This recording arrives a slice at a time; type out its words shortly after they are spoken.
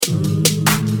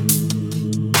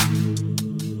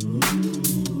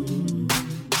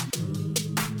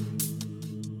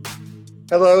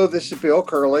Hello, this is Bill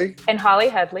Curley. And Holly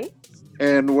Headley.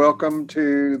 And welcome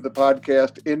to the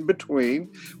podcast In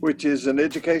Between, which is an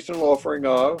educational offering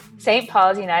of St.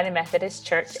 Paul's United Methodist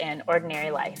Church and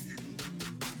Ordinary Life.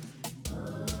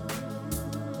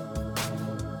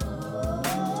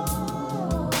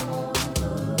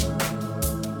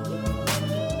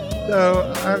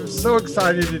 So I'm so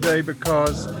excited today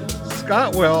because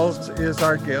Scott Wells is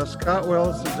our guest. Scott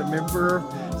Wells is a member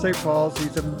of St. Paul's. He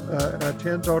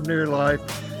attends Ordinary Life.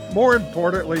 More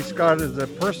importantly, Scott is a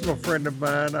personal friend of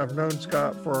mine. I've known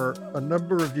Scott for a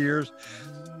number of years.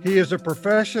 He is a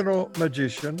professional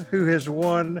magician who has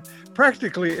won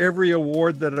practically every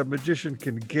award that a magician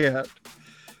can get.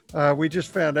 We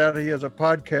just found out he has a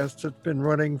podcast that's been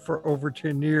running for over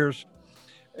 10 years.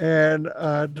 And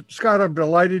Scott, I'm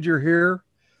delighted you're here.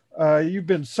 You've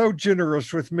been so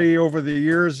generous with me over the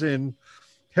years in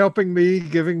helping me,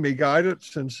 giving me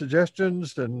guidance and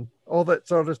suggestions and all that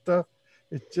sort of stuff.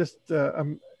 It's just,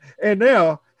 and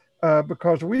now,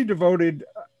 because we devoted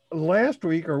last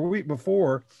week or week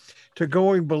before to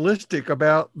going ballistic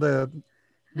about the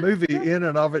movie in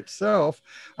and of itself,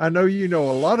 I know you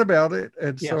know a lot about it.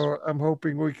 And yes. So I'm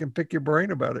hoping we can pick your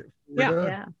brain about it.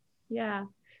 Yeah.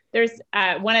 There's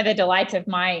one of the delights of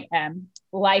my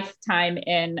lifetime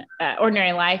in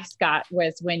Ordinary Life, Scott,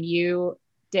 was when you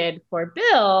did for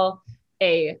Bill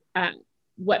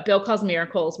what Bill calls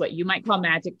miracles, what you might call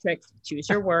magic tricks, choose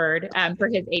your word, for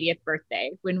his 80th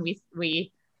birthday, when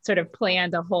we sort of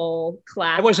planned a whole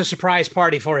class. It was a surprise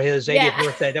party for his 80th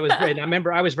birthday. That was great. I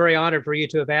remember I was very honored for you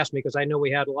to have asked me, because I know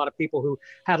we had a lot of people who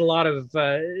had a lot of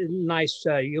nice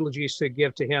eulogies to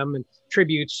give to him and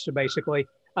tributes, basically.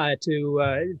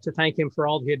 To thank him for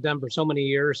all he had done for so many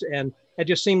years. And it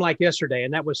just seemed like yesterday.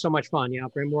 And that was so much fun. You know,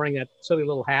 I'm wearing that silly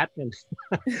little hat. And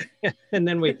and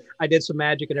then I did some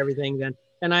magic and everything then.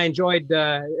 And I enjoy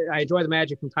the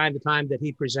magic from time to time that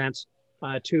he presents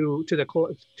to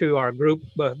our group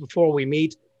before we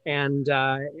meet. And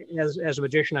as a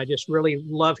magician, I just really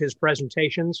love his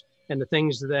presentations and the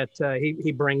things that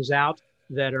he brings out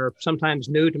that are sometimes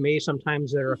new to me.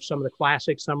 Sometimes there are some of the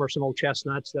classics, some are some old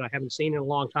chestnuts that I haven't seen in a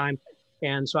long time.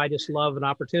 And so I just love an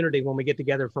opportunity when we get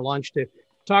together for lunch to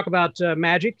talk about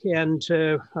magic and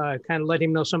to kind of let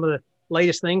him know some of the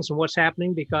latest things and what's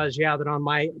happening, because that on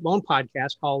my own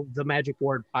podcast called The Magic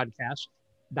Word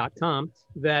Podcast.com,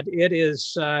 that it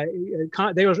is,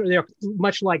 they're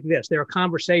much like this. There are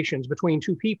conversations between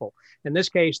two people. In this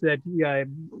case, that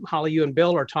Holly, you and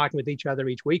Bill are talking with each other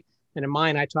each week. And in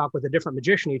mine, I talk with a different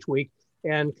magician each week.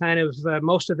 And kind of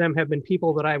most of them have been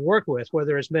people that I've worked with,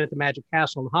 whether it's been at the Magic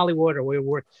Castle in Hollywood, or we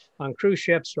worked on cruise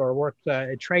ships, or worked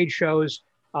at trade shows,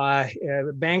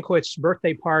 banquets,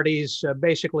 birthday parties,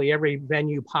 basically every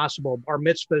venue possible, bar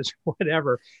mitzvahs,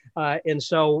 whatever. And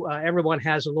so everyone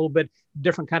has a little bit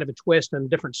different kind of a twist and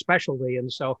different specialty.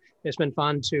 And so it's been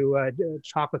fun to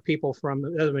talk with people from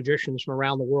other magicians from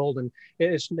around the world. And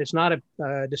it's not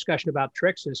a discussion about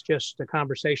tricks. It's just a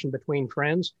conversation between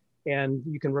friends. And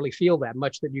you can really feel that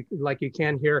much that you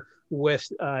can here with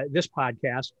this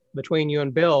podcast between you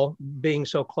and Bill, being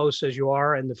so close as you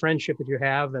are, and the friendship that you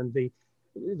have, and the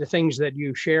things that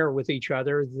you share with each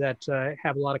other that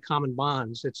have a lot of common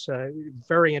bonds. It's a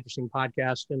very interesting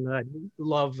podcast, and I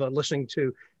love listening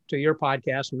to your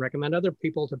podcast, and recommend other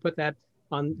people to put that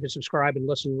on, to subscribe and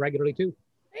listen regularly too.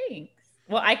 Thanks.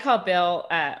 Well, I call Bill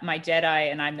my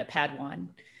Jedi, and I'm the Padawan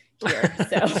here.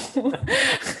 So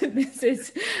this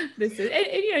is, and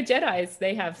you know, Jedis,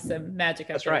 they have some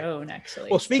magic of their own, actually.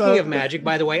 Well, speaking of magic,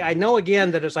 by the way, I know again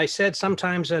that, as I said,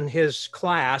 sometimes in his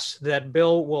class that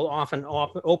Bill will often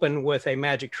open with a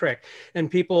magic trick, and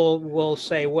people will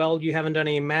say, well, you haven't done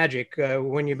any magic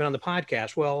when you've been on the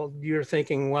podcast. Well, you're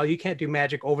thinking, well, you can't do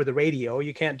magic over the radio.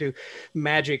 You can't do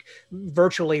magic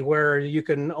virtually, where you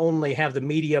can only have the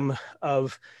medium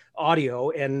of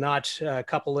audio and not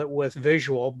couple it with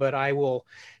visual. But I will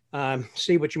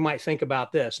see what you might think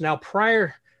about this. Now,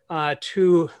 prior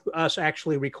to us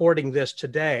actually recording this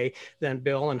today, then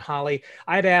Bill and Holly,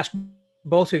 I'd ask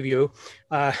both of you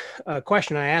a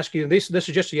question. I ask you, this is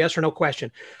just a yes or no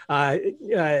question.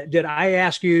 Did I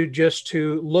ask you just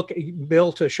to look,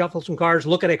 Bill, to shuffle some cards,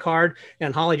 look at a card,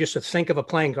 and Holly just to think of a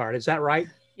playing card? Is that right?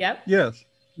 Yep. Yes.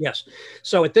 Yes.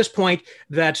 So at this point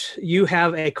that you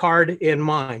have a card in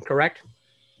mind, correct?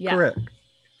 Yeah. Correct.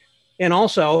 And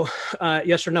also,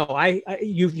 yes or no,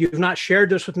 you've not shared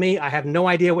this with me. I have no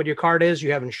idea what your card is.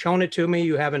 You haven't shown it to me.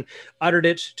 You haven't uttered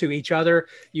it to each other.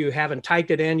 You haven't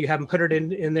typed it in. You haven't put it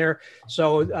in there.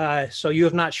 So you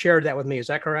have not shared that with me. Is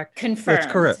that correct? Confirmed.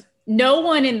 That's correct. No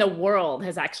one in the world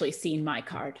has actually seen my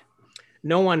card.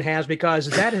 No one has, because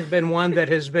that has been one that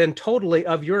has been totally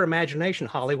of your imagination,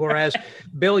 Holly. Whereas,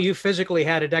 Bill, you physically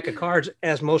had a deck of cards,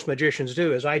 as most magicians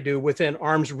do, as I do, within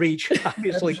arm's reach,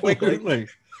 obviously, quickly.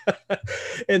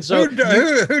 And so,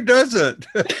 who doesn't?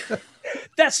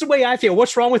 that's the way I feel.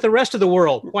 What's wrong with the rest of the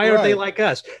world? Why aren't they like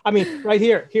us? I mean, right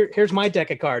here's my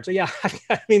deck of cards. Yeah,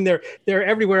 I mean, they're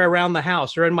everywhere around the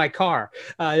house. They're in my car.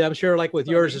 I'm sure, like with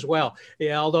yours as well.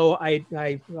 Yeah. Although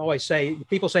I always say,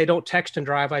 people say don't text and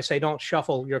drive. I say don't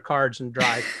shuffle your cards and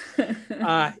drive.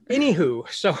 Anywho,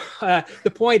 so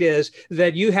the point is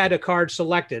that you had a card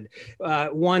selected,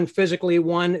 one physically,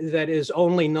 one that is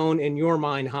only known in your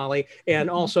mind, Holly, and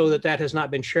also that has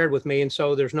not been shared with me, and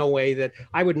so there's no way that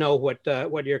I would know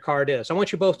what your card is. I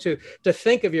want you both to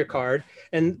think of your card,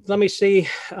 and let me see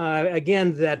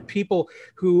again that people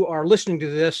who are listening to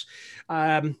this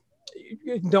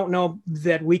don't know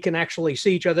that we can actually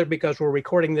see each other because we're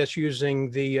recording this using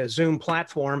the Zoom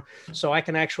platform. So I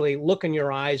can actually look in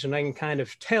your eyes and I can kind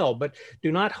of tell, but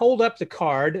do not hold up the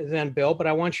card then, Bill, but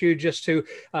I want you just to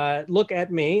look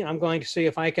at me. I'm going to see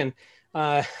if I can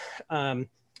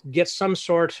get some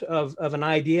sort of an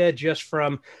idea just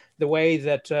from the way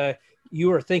that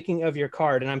you are thinking of your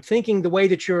card. And I'm thinking the way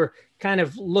that you're kind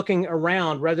of looking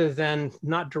around rather than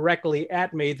not directly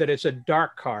at me, that it's a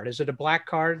dark card. Is it a black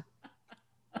card?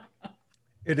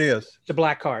 It is. It's a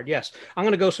black card, yes. I'm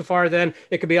going to go so far then.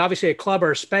 It could be obviously a club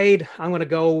or a spade. I'm going to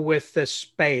go with the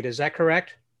spade. Is that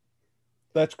correct?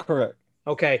 That's correct.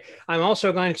 Okay. I'm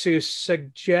also going to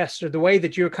suggest the way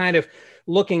that you're kind of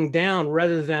looking down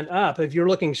rather than up. If you're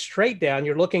looking straight down,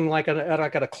 you're looking like at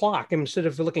a clock instead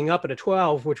of looking up at a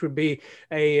 12, which would be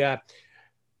a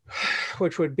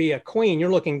queen. You're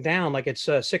looking down like it's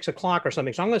 6 o'clock or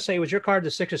something. So I'm going to say, was your card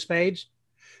the 6 of spades?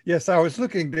 Yes, I was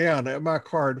looking down at my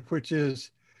card, which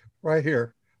is right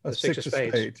here, a 6 of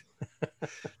spades.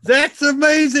 That's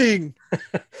amazing.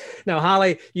 Now,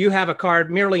 Holly, you have a card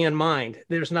merely in mind.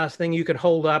 There's nothing you can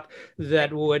hold up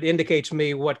that would indicate to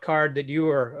me what card that you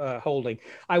are holding.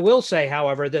 I will say,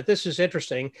 however, that this is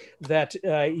interesting that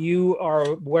you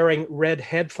are wearing red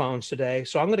headphones today.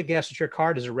 So I'm going to guess that your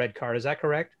card is a red card. Is that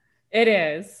correct? It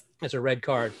is. It's a red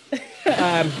card.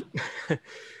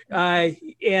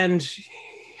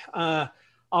 And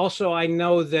also, I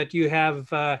know that you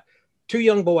have 2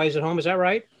 young boys at home. Is that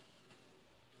right?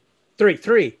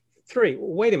 Three.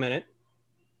 Wait a minute.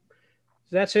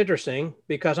 That's interesting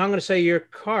because I'm going to say your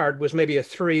card was maybe a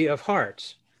 3 of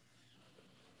hearts.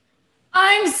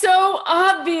 I'm so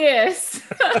obvious.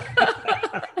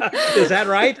 Is that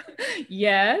right?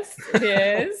 Yes, it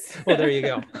is. Well, there you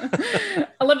go.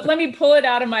 Let me pull it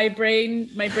out of my brain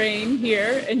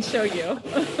here and show you.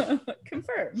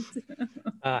 Confirmed.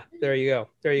 There you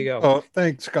go. Oh,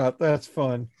 thanks, Scott. That's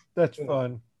fun.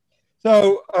 Fun.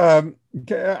 So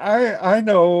I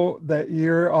know that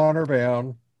you're honor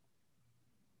bound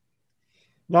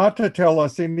not to tell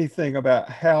us anything about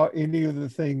how any of the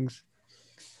things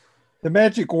the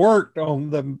magic worked on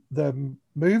the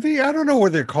movie. I don't know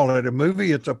whether they call it a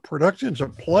movie. It's a production. It's a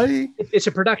play. It's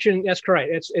a production. That's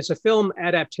correct. It's a film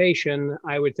adaptation.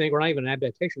 I would think, or not even an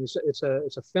adaptation. It's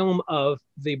a film of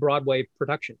the Broadway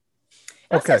production.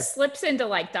 It also slips into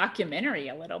like documentary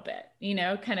a little bit,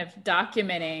 kind of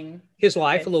documenting his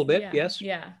life a little bit. Yes.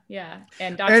 Yeah.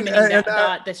 And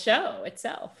documenting the show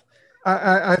itself.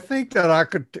 I think that I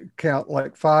could count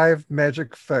like 5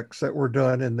 magic effects that were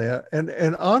done in that.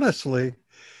 And honestly,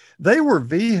 they were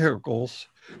vehicles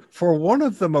for one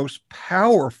of the most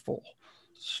powerful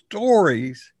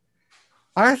stories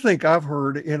I think I've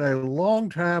heard in a long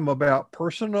time about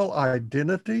personal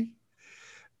identity.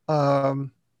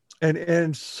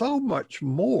 And so much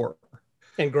more.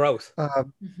 And growth.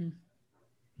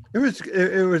 It was,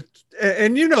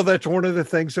 and that's one of the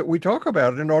things that we talk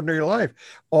about in ordinary life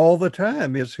all the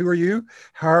time is who are you?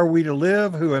 How are we to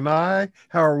live? Who am I?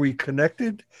 How are we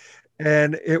connected?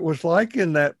 And it was like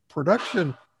in that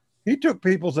production, he took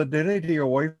people's identity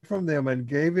away from them and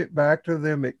gave it back to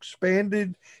them,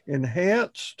 expanded,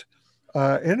 enhanced,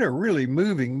 in a really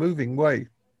moving way.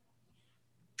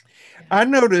 I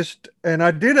noticed, and I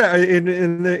did,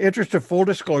 in the interest of full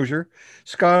disclosure,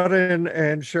 Scott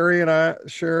and Sherry and I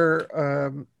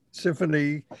share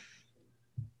symphony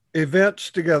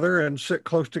events together and sit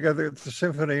close together at the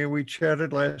symphony. And we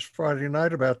chatted last Friday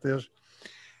night about this.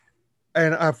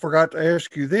 And I forgot to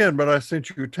ask you then, but I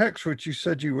sent you a text, which you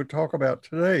said you would talk about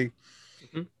today.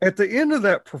 Mm-hmm. At the end of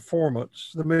that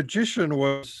performance, the magician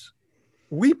was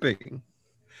weeping.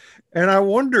 And I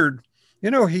wondered,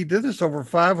 he did this over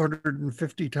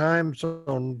 550 times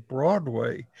on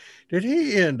Broadway. Did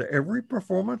he end every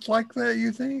performance like that,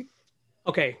 you think?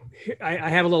 Okay, I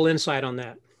have a little insight on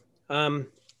that.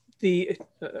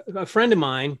 a friend of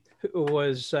mine who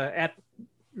was I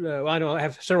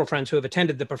have several friends who have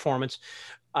attended the performance,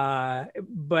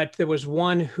 but there was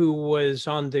one who was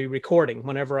on the recording.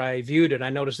 Whenever I viewed it, I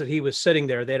noticed that he was sitting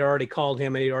there. They'd already called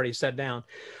him and he'd already sat down.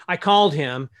 I called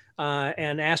him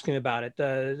and asked him about it.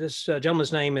 This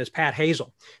gentleman's name is Pat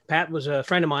Hazel. Pat was a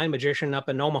friend of mine, magician up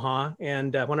in Omaha.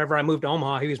 And whenever I moved to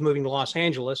Omaha, he was moving to Los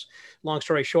Angeles. Long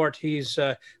story short,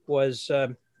 was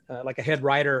like a head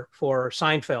writer for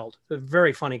Seinfeld. A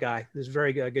very funny guy. He's a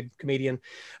very good comedian.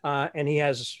 And he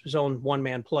has his own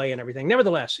one-man play and everything.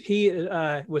 Nevertheless, he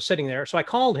was sitting there. So I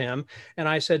called him and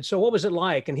I said, so what was it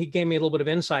like? And he gave me a little bit of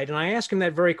insight. And I asked him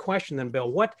that very question then, Bill,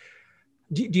 what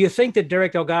do you think that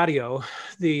Derek DelGaudio,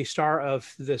 the star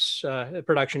of this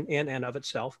production in and of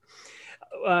itself,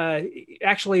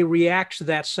 actually reacts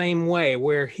that same way,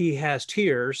 where he has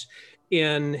tears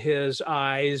in his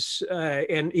eyes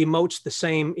and emotes the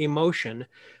same emotion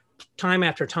time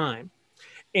after time?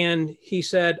 And he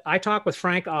said, I talked with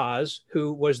Frank Oz,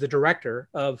 who was the director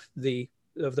of the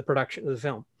production of the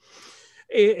film.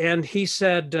 And he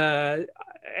said,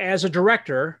 as a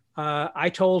director, I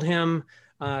told him,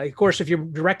 of course, if you're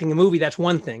directing a movie, that's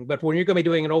one thing. But when you're going to be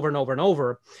doing it over and over and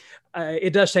over,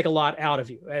 it does take a lot out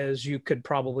of you, as you could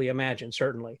probably imagine,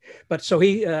 certainly. But so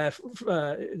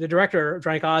the director,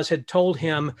 Frank Oz, had told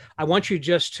him, I want you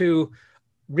just to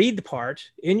read the part,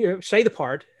 say the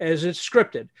part as it's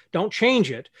scripted. Don't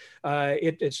change it.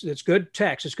 It's good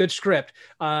text, it's good script.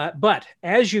 But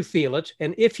as you feel it,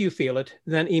 and if you feel it,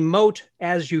 then emote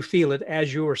as you feel it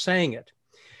as you are saying it.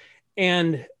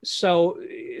 And so,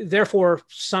 therefore,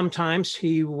 sometimes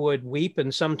he would weep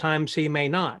and sometimes he may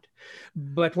not.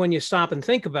 But when you stop and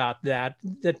think about that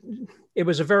it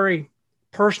was a very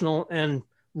personal and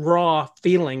raw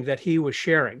feeling that he was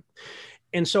sharing.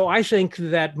 And so I think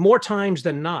that more times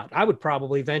than not, I would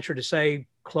probably venture to say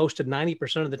close to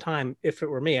 90% of the time, if it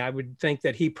were me, I would think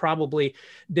that he probably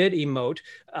did emote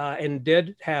and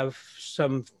did have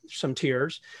some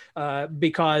tears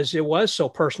because it was so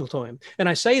personal to him. And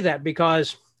I say that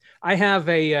because I have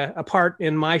a part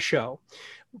in my show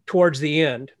towards the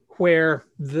end where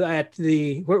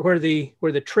the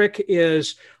trick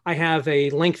is, I have a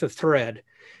length of thread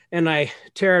and I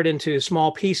tear it into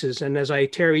small pieces. And as I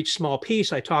tear each small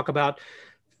piece, I talk about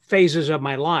phases of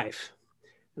my life.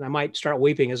 And I might start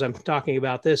weeping as I'm talking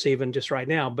about this even just right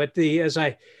now. But as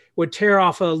I would tear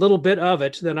off a little bit of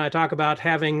it, then I talk about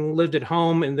having lived at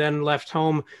home and then left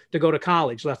home to go to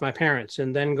college, left my parents,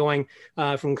 and then going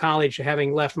from college,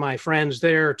 having left my friends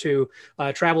there to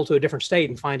travel to a different state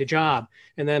and find a job,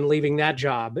 and then leaving that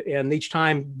job. And each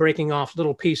time breaking off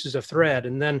little pieces of thread,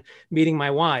 and then meeting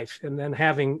my wife, and then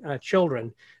having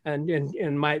children. And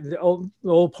the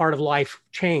old part of life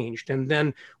changed. And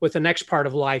then with the next part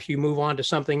of life, you move on to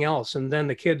something else. And then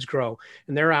the kids grow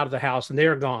and they're out of the house and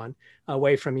they're gone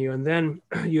away from you. And then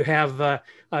you have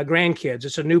grandkids.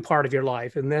 It's a new part of your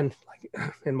life. And then,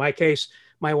 like in my case,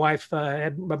 my wife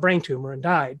had a brain tumor and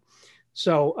died.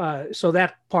 So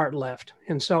that part left.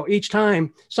 And so each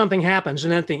time something happens,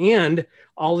 and at the end,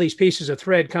 all these pieces of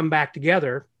thread come back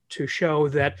together to show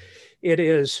that it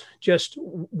is just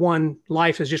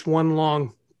life is just one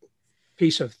long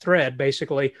piece of thread,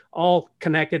 basically, all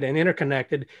connected and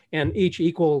interconnected, and each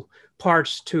equal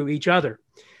parts to each other.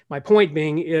 My point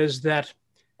being is that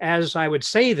as I would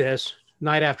say this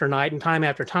night after night and time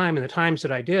after time, and the times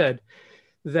that I did,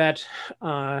 that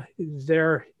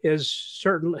there is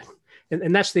certainly,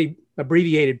 and that's the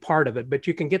abbreviated part of it, but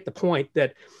you can get the point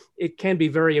that it can be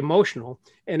very emotional.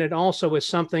 And it also is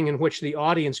something in which the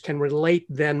audience can relate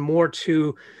then more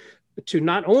to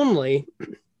not only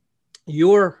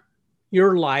your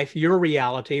life, your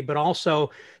reality, but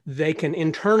also they can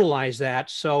internalize that.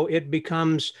 So it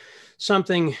becomes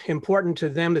something important to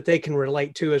them that they can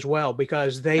relate to as well,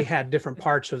 because they had different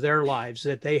parts of their lives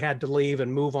that they had to leave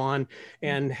and move on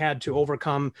and had to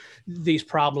overcome these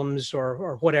problems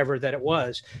or whatever that it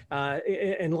was.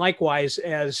 And likewise,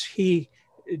 as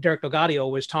Derek DelGaudio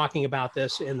was talking about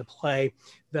this in the play,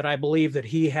 that I believe that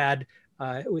he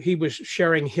was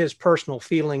sharing his personal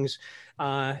feelings,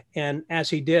 and as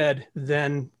he did,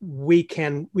 then we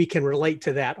can relate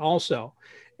to that also,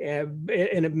 and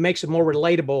it makes it more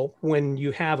relatable when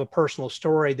you have a personal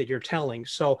story that you're telling.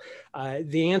 So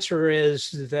the answer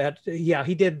is that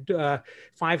he did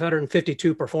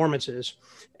 552 performances,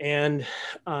 and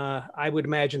I would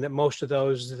imagine that most of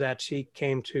those that he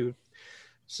came to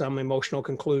some emotional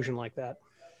conclusion like that.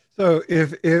 So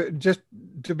if just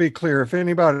to be clear, if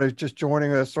anybody's just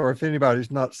joining us, or if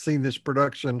anybody's not seen this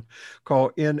production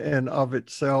called In and of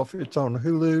Itself, it's on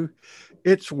Hulu.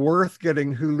 It's worth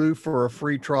getting Hulu for a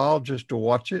free trial just to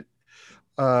watch it.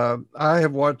 I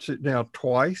have watched it now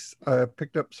twice. I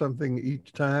picked up something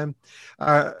each time.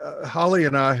 Holly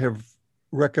and I have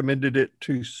recommended it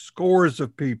to scores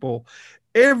of people.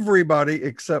 Everybody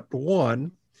except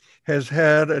one has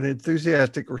had an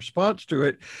enthusiastic response to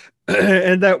it.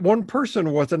 And that one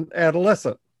person was an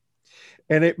adolescent.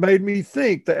 And it made me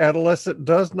think the adolescent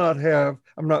does not have,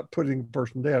 I'm not putting the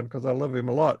person down because I love him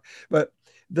a lot, but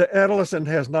the adolescent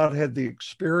has not had the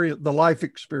experience, the life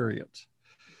experience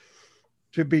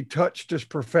to be touched as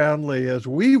profoundly as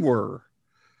we were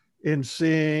in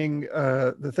seeing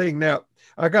the thing. Now,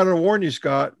 I got to warn you,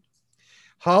 Scott,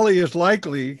 Holly is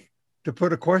likely to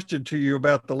put a question to you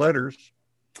about the letters.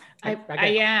 I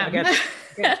am.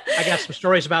 I got some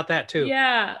stories about that too.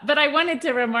 Yeah, but I wanted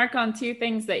to remark on two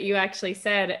things that you actually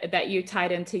said that you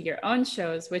tied into your own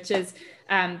shows, which is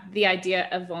the idea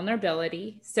of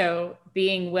vulnerability. So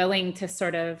being willing to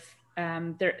sort of,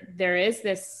 there is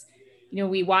this,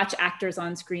 we watch actors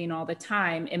on screen all the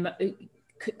time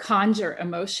conjure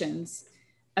emotions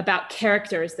about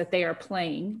characters that they are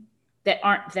playing that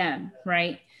aren't them,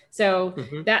 right? So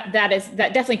that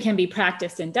definitely can be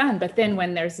practiced and done. But then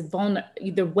when there's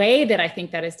the way that I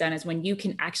think that is done is when you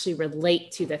can actually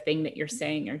relate to the thing that you're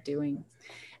saying or doing.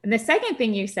 And the second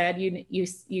thing you said,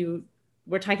 you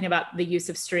were talking about the use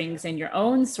of strings in your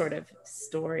own sort of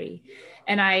story.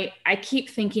 And I keep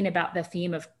thinking about the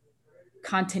theme of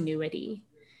continuity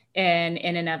in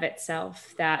and of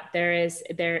itself, that there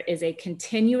is a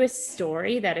continuous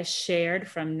story that is shared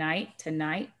from night to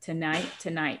night to night to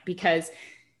night, because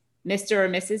Mr. or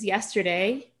Mrs.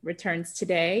 yesterday returns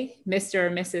today, Mr.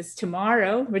 or Mrs.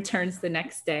 tomorrow returns the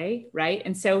next day, right?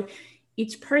 And so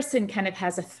each person kind of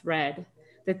has a thread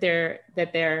that they're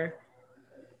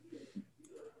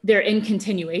in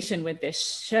continuation with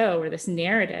this show or this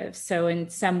narrative. So in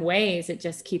some ways it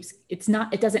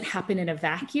doesn't happen in a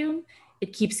vacuum.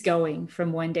 It keeps going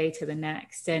from one day to the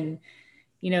next. And,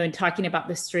 in talking about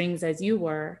the strings as you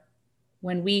were,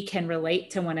 when we can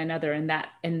relate to one another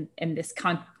in this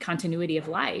continuity of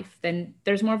life, then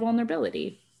there's more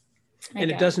vulnerability.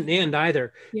 And it doesn't end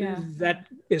either. Yeah. That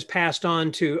is passed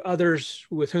on to others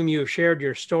with whom you have shared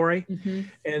your story,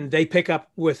 and they pick up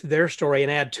with their story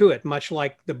and add to it, much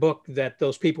like the book that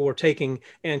those people were taking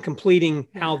and completing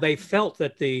how they felt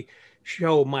that the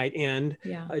show might end.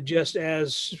 Just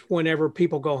as whenever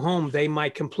people go home, they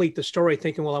might complete the story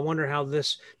thinking, well, I wonder how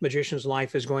this magician's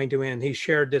life is going to end. He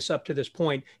shared this up to this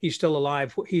point. He's still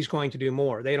alive. He's going to do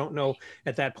more. They don't know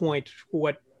at that point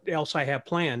what else I have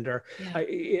planned.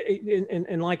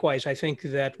 And likewise, I think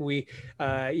that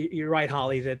you're right,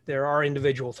 Holly, that there are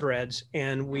individual threads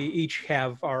and we each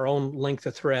have our own length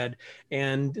of thread,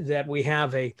 and that we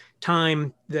have a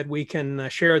time that we can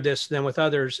share this then with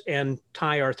others and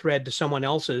tie our thread to someone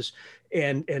else's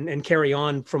and carry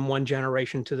on from one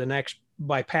generation to the next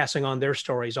by passing on their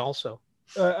stories also.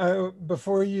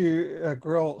 Before you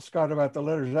grill Scott about the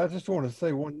letters, I just want to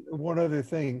say one other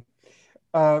thing.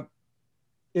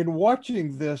 In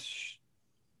watching this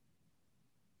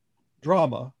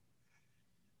drama,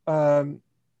 I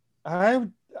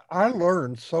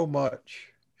learned so much.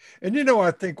 And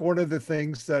I think one of the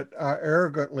things that I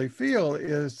arrogantly feel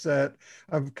is that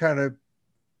I kind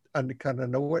of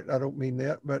know it. I don't mean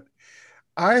that, but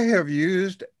I have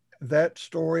used that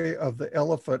story of the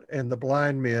elephant and the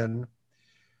blind men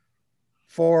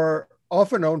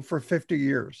off and on for 50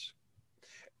 years.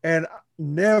 And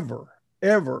never,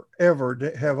 ever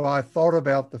have I thought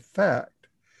about the fact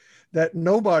that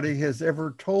nobody has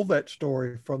ever told that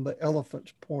story from the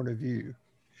elephant's point of view.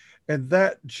 And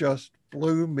that just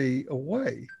blew me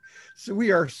away. So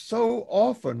we are so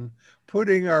often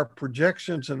putting our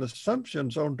projections and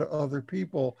assumptions onto other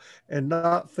people and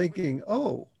not thinking,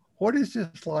 oh, what is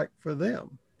this like for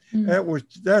them?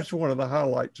 That's one of the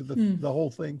highlights of the whole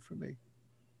thing for me.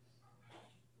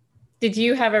 Did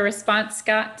you have a response,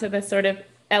 Scott, to the sort of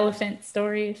elephant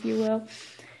story, if you will?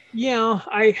 Yeah,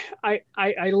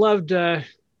 I loved the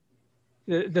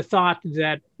thought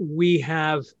that we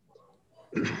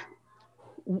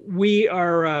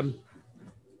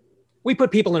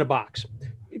put people in a box.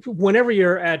 Whenever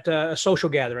you're at a social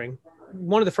gathering,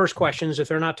 one of the first questions, if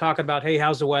they're not talking about, hey,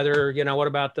 how's the weather? What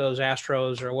about those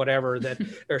Astros or whatever, that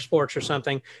their sports or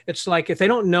something? It's like, if they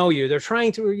don't know you,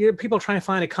 people are trying to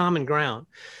find a common ground.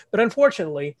 But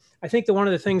unfortunately, I think that one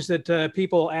of the things that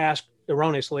people ask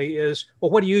erroneously is,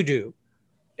 well, what do you do?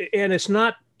 And it's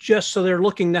not just so they're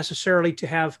looking necessarily to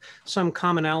have some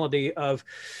commonality of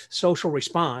social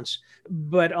response,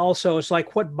 but also it's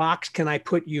like, what box can I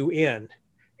put you in?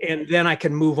 and then I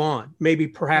can move on. Maybe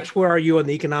perhaps where are you in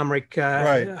the economic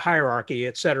Right. hierarchy,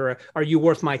 et cetera? Are you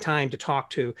worth my time to talk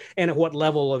to? And at what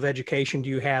level of education do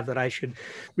you have that I should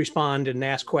respond and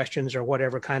ask questions or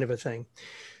whatever kind of a thing?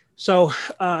 So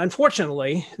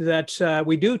unfortunately, that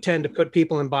we do tend to put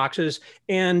people in boxes,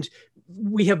 and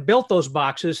we have built those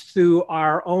boxes through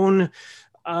our own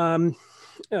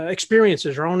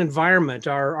experiences, our own environment,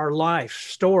 our life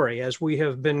story as we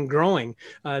have been growing.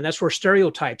 That's where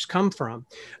stereotypes come from.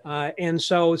 And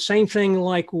so same thing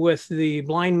like with the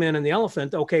blind man and the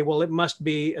elephant. Okay, well, it must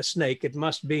be a snake. It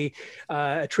must be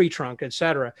a tree trunk, et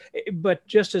cetera. But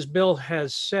just as Bill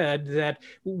has said, that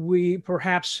we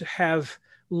perhaps have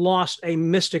lost a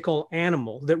mystical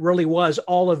animal that really was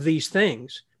all of these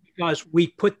things, because we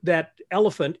put that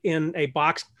elephant in a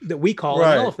box that we call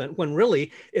an elephant, when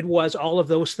really it was all of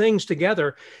those things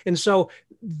together. And so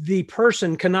the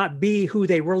person cannot be who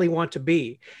they really want to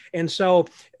be. And so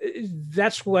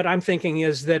that's what I'm thinking,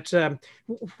 is that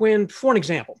when, for an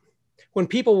example, when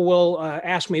people will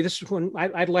ask me, this is when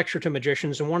I lecture to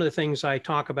magicians, and one of the things I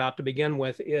talk about to begin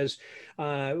with is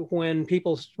when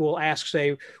people will ask,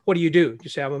 say, what do you do? You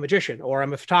say, I'm a magician, or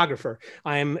I'm a photographer,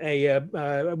 I'm a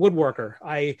woodworker,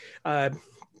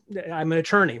 I'm an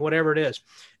attorney, whatever it is.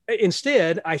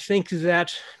 Instead, I think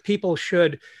that people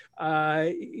should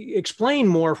explain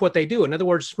more of what they do. In other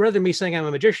words, rather than me saying I'm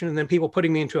a magician and then people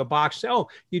putting me into a box, say, oh,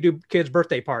 you do kids'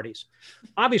 birthday parties.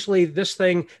 Obviously, this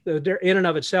thing in and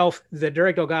of itself, that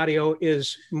Derek DelGaudio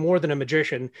is more than a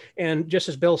magician. And just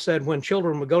as Bill said, when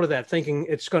children would go to that thinking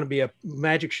it's going to be a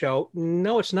magic show,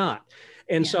 no, it's not.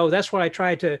 And so that's why I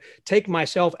try to take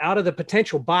myself out of the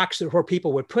potential box where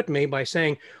people would put me, by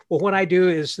saying, well, what I do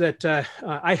is that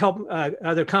I help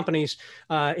other companies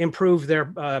improve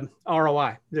their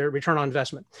ROI, their return on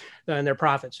investment, and their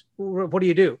profits. What do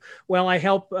you do? Well, I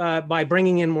help by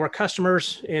bringing in more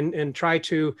customers and try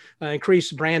to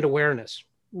increase brand awareness.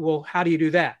 Well, how do you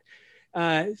do that?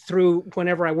 Through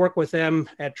whenever I work with them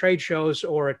at trade shows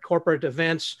or at corporate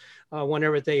events,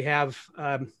 whenever they have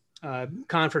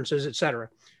conferences, et cetera.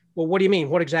 Well, what do you mean?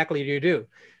 What exactly do you do?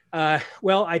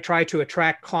 Well, I try to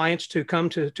attract clients to come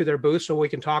to their booth so we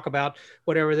can talk about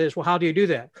whatever it is. Well, how do you do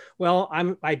that? Well,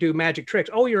 I do magic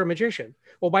tricks. Oh, you're a magician.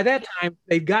 Well, by that time,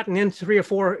 they've gotten into 3 or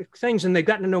 4 things, and they've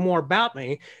gotten to know more about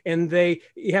me, and they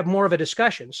have more of a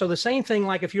discussion. So the same thing,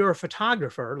 like if you're a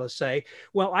photographer, let's say,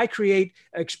 well, I create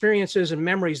experiences and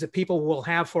memories that people will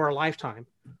have for a lifetime.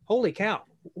 Holy cow.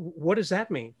 What does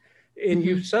that mean? And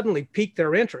you suddenly pique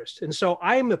their interest. And so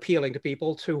I'm appealing to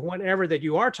people, to whenever that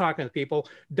you are talking to people,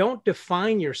 don't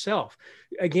define yourself.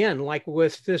 Again, like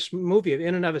with this movie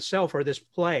in and of itself, or this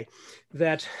play,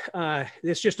 that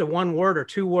it's just a 1 word or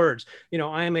 2 words. You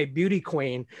know, I am a beauty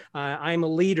queen. I'm a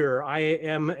leader. I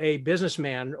am a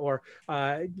businessman, or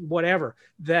whatever.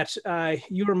 That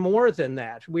you are more than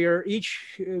that. We are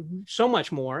each so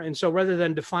much more. And so rather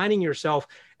than defining yourself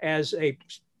as a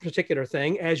particular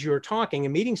thing, as you're talking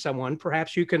and meeting someone,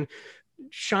 perhaps you can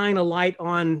shine a light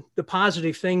on the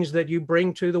positive things that you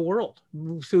bring to the world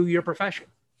through your profession.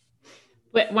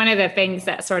 But one of the things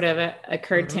that sort of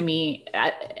occurred to me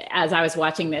as I was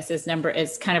watching this is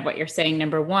kind of what you're saying.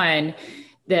 Number one,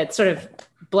 that sort of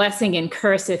blessing and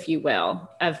curse, if you will,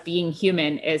 of being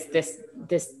human is this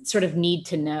sort of need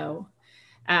to know.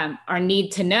 Our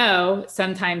need to know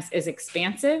sometimes is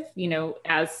expansive, you know,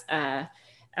 as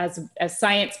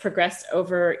science progressed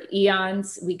over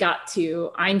eons, we got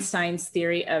to Einstein's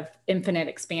theory of infinite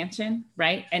expansion,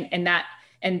 right?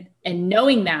 And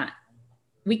knowing that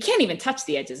we can't even touch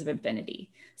the edges of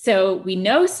infinity. So we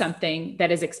know something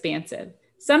that is expansive.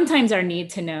 Sometimes our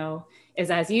need to know is,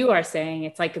 as you are saying,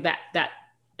 it's like that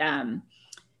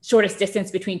shortest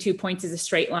distance between 2 points is a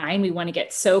straight line. We want to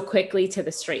get so quickly to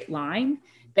the straight line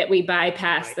that we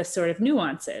bypass the sort of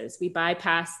nuances. We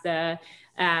bypass the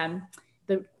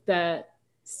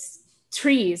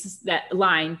trees that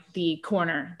line the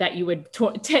corner that you would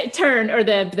turn, or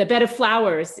the bed of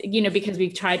flowers, you know, because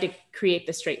we've tried to create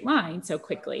the straight line so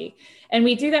quickly. And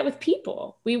we do that with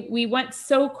people. We want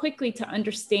so quickly to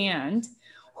understand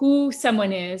who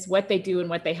someone is, what they do, and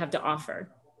what they have to offer,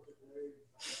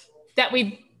 that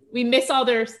we miss all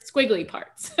their squiggly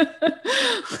parts,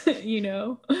 you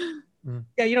know?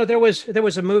 Yeah, you know, there was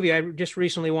a movie I just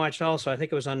recently watched also. I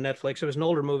think it was on Netflix. It was an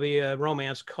older movie, a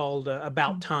romance called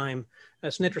About Time.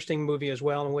 It's an interesting movie as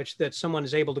well, in which that someone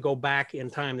is able to go back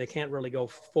in time. They can't really go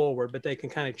forward, but they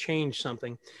can kind of change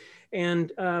something.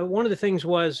 And one of the things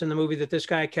was in the movie that this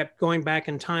guy kept going back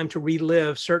in time to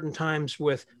relive certain times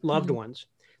with loved ones,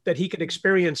 that he could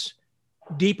experience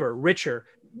deeper, richer,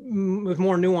 with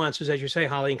more nuances, as you say,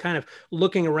 Holly, and kind of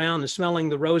looking around and smelling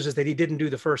the roses that he didn't do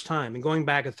the first time, and going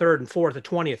back a third and fourth, a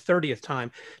 20th, 30th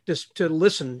time, just to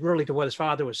listen really to what his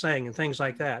father was saying and things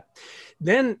like that.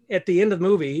 Then at the end of the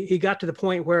movie, he got to the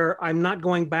point where I'm not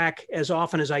going back as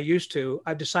often as I used to.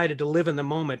 I've decided to live in the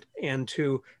moment and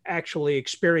to actually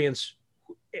experience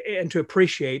and to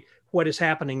appreciate what is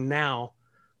happening now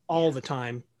all the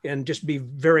time, and just be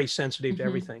very sensitive to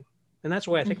everything. And that's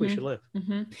the way I think we should live.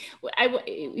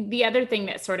 The other thing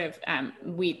that sort of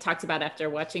we talked about after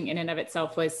watching In and of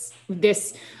Itself was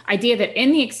this idea that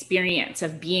in the experience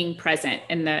of being present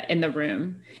in the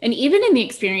room, and even in the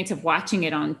experience of watching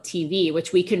it on TV,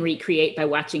 which we can recreate by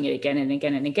watching it again and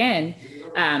again and again,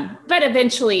 but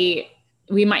eventually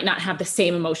we might not have the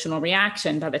same emotional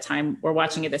reaction by the time we're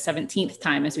watching it the 17th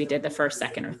time as we did the first,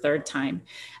 second, or third time.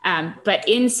 But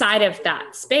inside of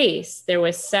that space, there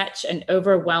was such an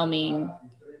overwhelming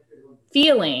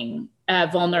feeling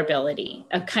of vulnerability,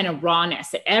 of kind of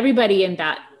rawness that everybody in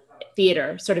that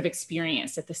theater sort of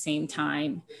experienced at the same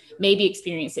time, maybe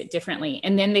experienced it differently.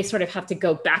 And then they sort of have to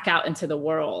go back out into the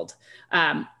world.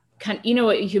 You know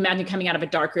what you imagine coming out of a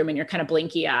dark room and you're kind of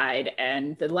blinky eyed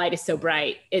and the light is so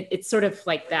bright. It's sort of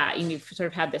like that. You sort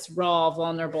of have this raw,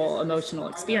 vulnerable, emotional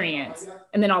experience.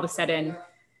 And then all of a sudden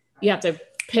you have to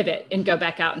pivot and go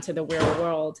back out into the real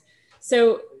world.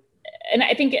 So, and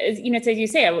I think, as you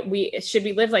say, should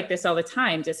we live like this all the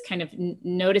time? Just kind of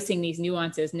noticing these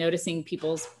nuances, noticing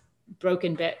people's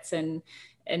broken bits and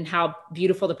how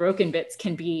beautiful the broken bits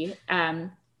can be.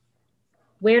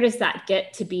 Where does that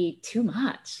get to be too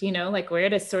much? Like where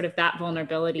does sort of that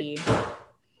vulnerability?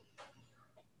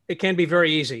 It can be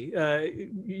very easy.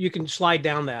 You can slide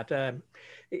down that.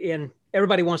 And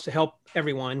everybody wants to help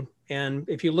everyone. And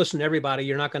if you listen to everybody,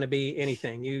 you're not going to be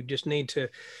anything. You just need to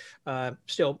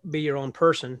still be your own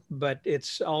person. But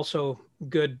it's also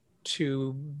good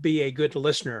to be a good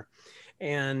listener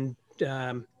and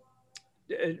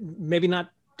maybe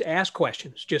not to ask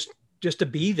questions, just to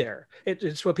be there.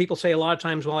 It's what people say a lot of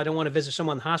times. Well, I don't want to visit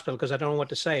someone in the hospital because I don't know what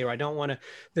to say, or I don't want to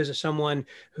visit someone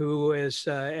who is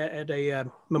at a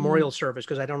memorial service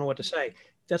because I don't know what to say.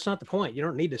 That's not the point. You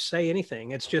don't need to say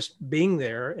anything. It's just being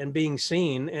there and being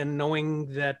seen and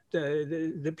knowing that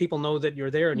the people know that you're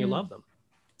there and you love them,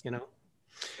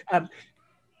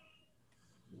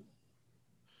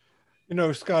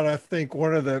 Scott, I think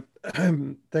one of the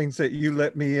things that you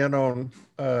let me in on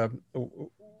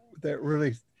that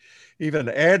really even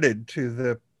added to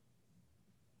the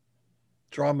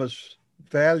drama's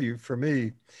value for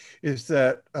me is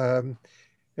that, and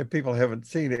people haven't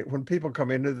seen it, when people come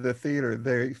into the theater,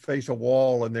 they face a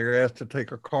wall and they're asked to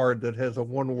take a card that has a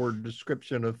one-word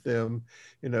description of them.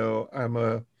 I'm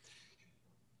a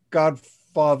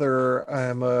godfather,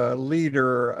 I'm a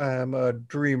leader, I'm a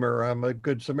dreamer, I'm a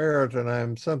good Samaritan,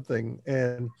 I'm something.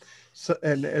 And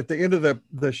at the end of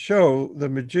the show, the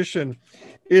magician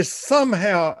is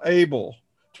somehow able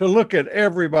to look at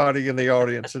everybody in the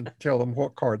audience and tell them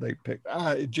what card they picked.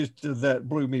 That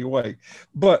blew me away.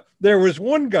 But there was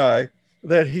one guy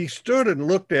that he stood and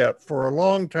looked at for a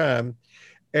long time,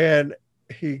 and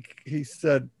he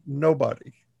said,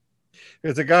 nobody.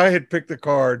 Because the guy had picked the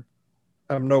card,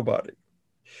 I'm nobody.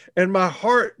 And my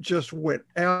heart just went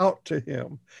out to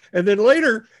him. And then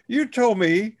later, you told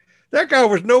me that guy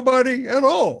was nobody at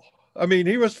all. I mean,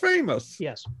 he was famous.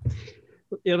 Yes.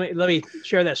 Let me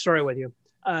share that story with you.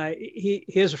 He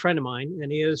is a friend of mine,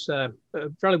 and he is a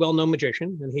fairly well-known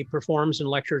magician, and he performs and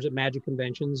lectures at magic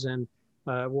conventions and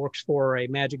works for a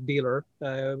magic dealer,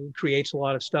 creates a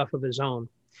lot of stuff of his own.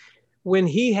 When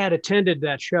he had attended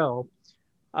that show,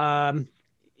 and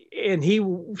he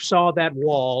saw that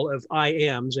wall of I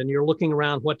ams, and you're looking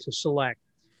around what to select.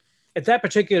 At that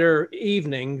particular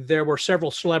evening, there were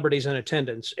several celebrities in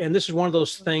attendance. And this is one of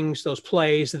those things, those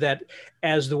plays that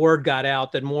as the word got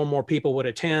out, that more and more people would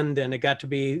attend, and it got to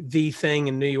be the thing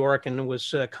in New York, and it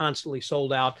was constantly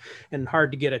sold out and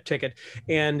hard to get a ticket.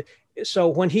 And so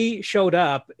when he showed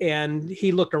up and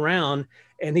he looked around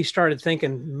and he started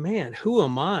thinking, man, who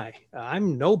am I?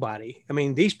 I'm nobody. I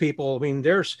mean, these people,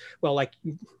 there's, well, like,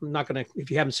 I'm not going to, if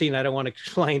you haven't seen it, I don't want to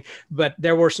explain, but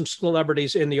there were some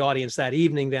celebrities in the audience that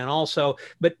evening then also,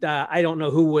 but I don't know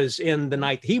who was in the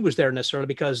night he was there necessarily,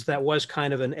 because that was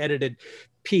kind of an edited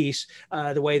piece,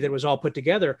 the way that it was all put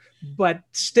together. But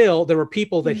still, there were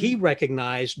people that he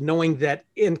recognized, knowing that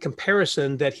in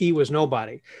comparison that he was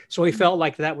nobody. So he felt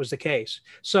like that was the case.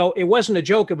 So it wasn't a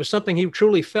joke. It was something he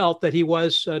truly felt, that he was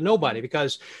was nobody,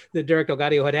 because the Derek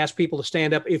DelGaudio had asked people to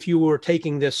stand up if you were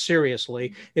taking this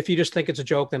seriously. If you just think it's a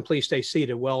joke, then please stay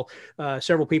seated. Well,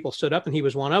 several people stood up, and he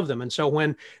was one of them. And so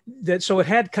so it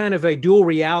had kind of a dual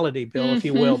reality, Bill, if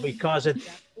you will, because at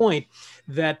that point,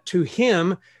 that to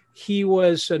him, he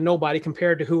was a nobody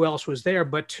compared to who else was there.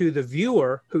 But to the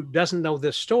viewer who doesn't know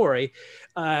this story,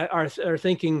 are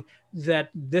thinking that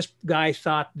this guy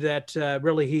thought that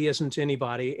really he isn't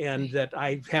anybody, and that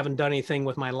I haven't done anything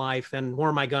with my life, and where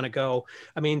am I going to go?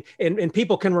 I mean, and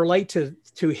people can relate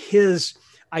to his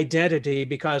identity,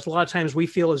 because a lot of times we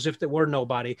feel as if that we're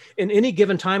nobody in any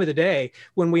given time of the day,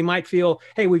 when we might feel,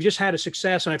 hey, we've just had a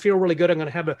success and I feel really good, I'm going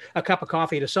to have a cup of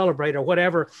coffee to celebrate or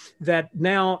whatever, that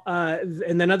now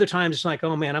and then other times it's like,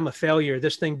 oh man, I'm a failure,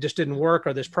 this thing just didn't work,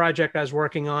 or this project I was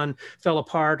working on fell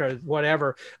apart, or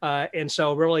whatever, and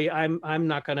so really I'm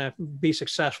not going to be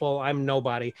successful, I'm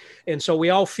nobody. And so we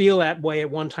all feel that way at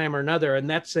one time or another, and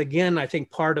that's again, I think,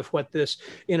 part of what this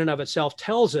in and of itself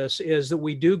tells us, is that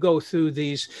we do go through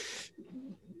these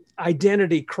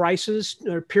identity crisis,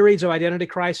 or periods of identity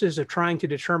crisis, of trying to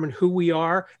determine who we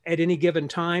are at any given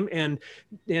time, and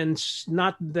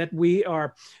not that we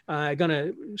are going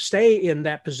to stay in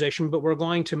that position, but we're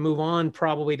going to move on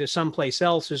probably to someplace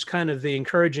else, is kind of the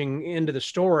encouraging end of the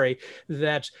story,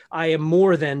 that I am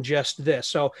more than just this.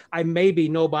 So I may be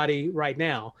nobody right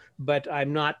now, but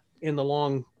I'm not in the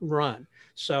long run.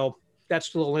 So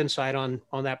that's a little insight on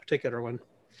that particular one.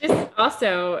 Just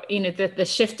also, the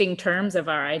shifting terms of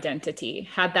our identity.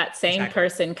 Had that same Exactly.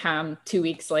 person come 2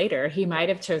 weeks later, he might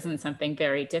have chosen something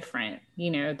very different,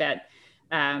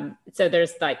 so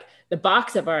there's like the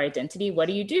box of our identity. What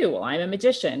do you do? Well, I'm a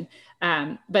magician.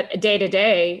 But day to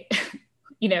day,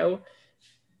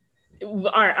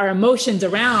 our emotions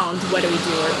around what do we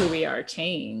do or who we are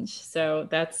change. So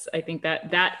I think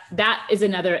that is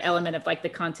another element of like the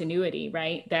continuity,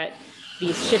 right? That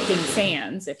these shifting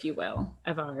sands, if you will,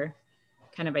 of our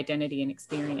kind of identity and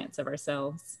experience of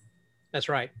ourselves. That's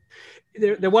right.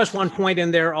 There was one point in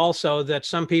there also that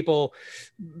some people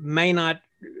may not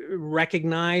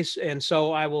recognize. And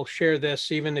so I will share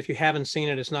this, even if you haven't seen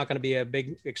it, it's not going to be a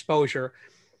big exposure.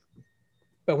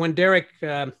 But when Derek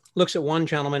looks at one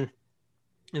gentleman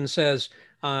and says,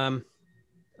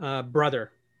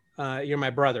 brother, you're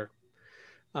my brother.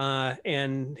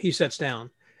 And he sits down.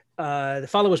 The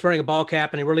fellow was wearing a ball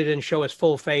cap, and he really didn't show his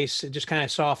full face. It just kind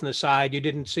of saw from the side. You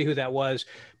didn't see who that was,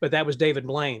 but that was David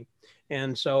Blaine.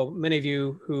 And so many of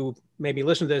you who maybe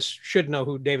listen to this should know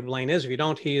who David Blaine is. If you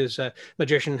don't, he is a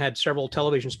magician, had several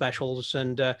television specials,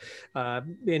 and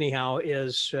anyhow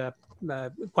is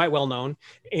quite well known.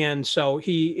 And so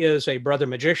he is a brother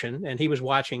magician, and he was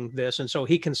watching this. And so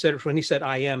he considered, when he said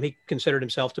I am, he considered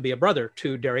himself to be a brother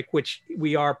to Derek, which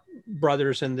we are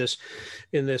brothers in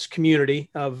this community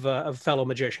of fellow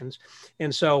magicians.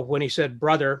 And so when he said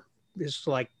brother, it's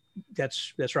like,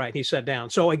 that's right. He sat down.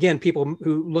 So again, people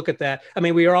who look at that, I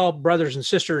mean, we are all brothers and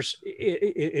sisters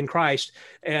in Christ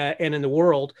and in the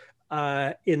world.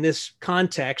 In this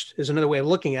context is another way of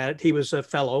looking at it. He was a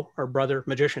fellow or brother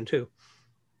magician too.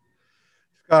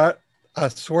 Scott, I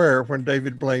swear when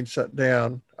David Blaine sat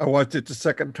down, I watched it the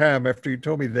second time after you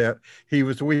told me that, he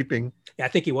was weeping. Yeah, I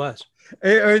think he was.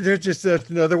 There's just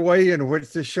another way in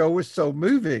which the show was so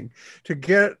moving, to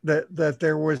get that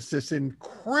there was this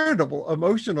incredible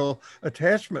emotional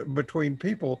attachment between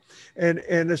people, and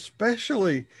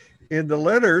especially in the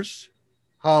letters,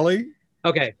 Holly.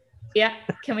 Okay. Yeah.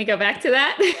 Can we go back to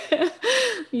that?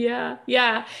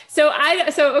 Yeah. So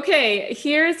okay,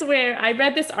 here's where I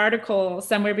read this article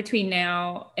somewhere between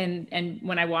now and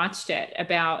when I watched it,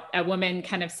 about a woman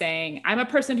kind of saying, I'm a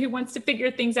person who wants to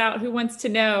figure things out, who wants to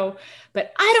know,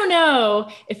 but I don't know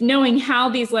if knowing how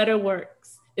these letters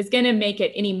works is going to make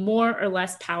it any more or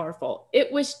less powerful.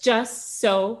 It was just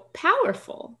so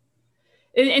powerful.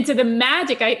 And so the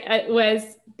magic was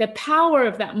the power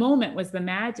of that moment, was the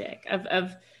magic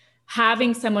of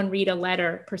having someone read a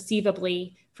letter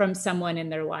perceivably from someone in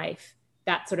their life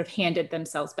that sort of handed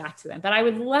themselves back to them. But I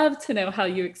would love to know how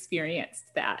you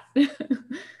experienced that.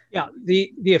 Yeah,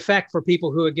 the effect for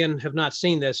people who, again, have not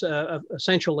seen this,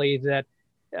 essentially that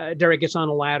Derek gets on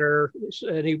a ladder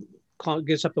and he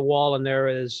gets up the wall, and there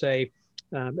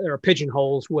are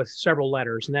pigeonholes with several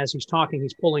letters. And as he's talking,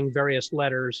 he's pulling various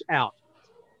letters out.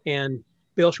 And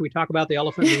Bill, should we talk about the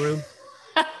elephant in the room?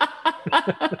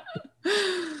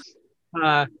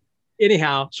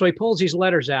 Anyhow, so he pulls these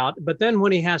letters out, but then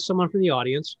when he has someone from the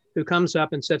audience who comes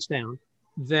up and sits down,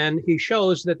 then he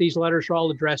shows that these letters are all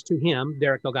addressed to him,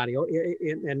 Derek DelGaudio,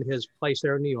 in his place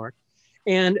there in New York,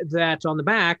 and that on the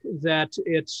back, that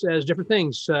it says different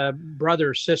things,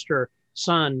 brother, sister,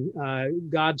 son,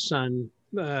 godson,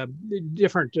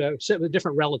 different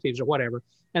relatives or whatever,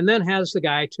 and then has the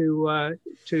guy to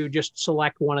just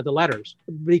select one of the letters.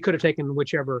 But he could have taken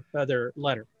whichever other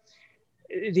letter.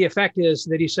 The effect is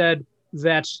that he said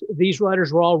that these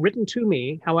letters were all written to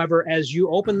me. However, as you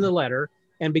open the letter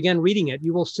and begin reading it,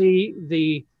 you will see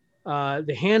the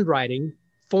handwriting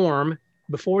form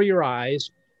before your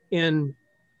eyes in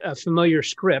a familiar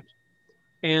script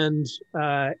and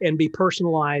be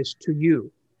personalized to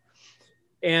you.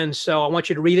 And so I want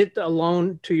you to read it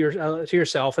alone to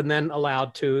yourself and then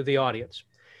aloud to the audience.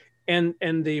 And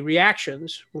the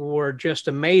reactions were just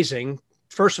amazing.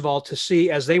 First of all, to see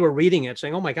as they were reading it,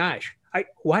 saying, "Oh my gosh, I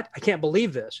can't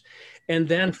believe this." And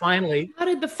then finally, how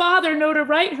did the father know to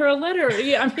write her a letter?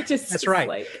 Yeah, I mean, that's right.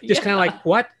 Like, just kind of like,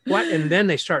 what? And then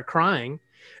they start crying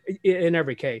in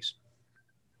every case.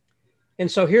 And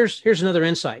so here's another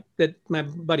insight that my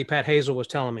buddy Pat Hazel was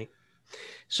telling me.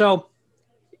 So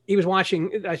he was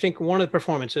watching, I think, one of the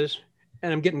performances,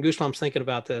 and I'm getting goosebumps thinking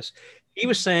about this. He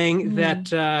was saying that,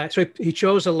 so he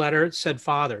chose a letter that said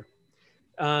father.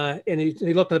 And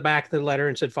he looked at the back of the letter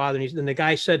and said father. And the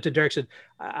guy said to Derek,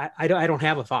 I don't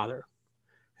have a father.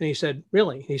 And he said,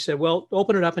 really? He said, well,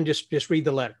 open it up and just read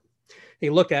the letter. He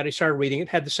looked at it, he started reading it,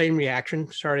 had the same reaction,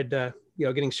 started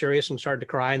getting serious and started to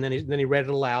cry. And then he read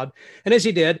it aloud. And as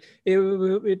he did,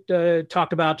 it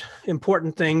talked about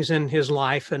important things in his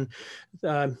life and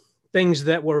things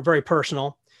that were very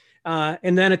personal.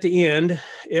 And then at the end,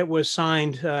 it was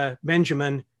signed,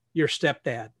 Benjamin, your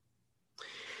stepdad.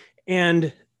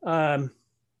 And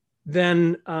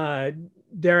then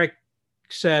Derek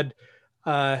said,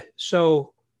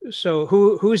 so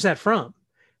who's that from? And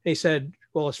he said,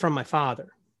 well, it's from my father.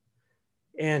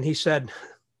 And he said,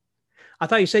 I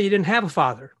thought you said you didn't have a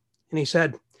father. And he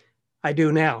said, I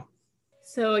do now.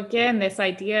 So again, this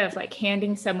idea of like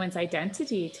handing someone's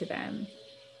identity to them.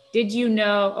 Did you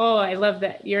know? Oh, I love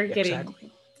that you're getting,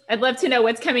 exactly. I'd love to know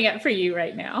what's coming up for you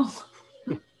right now.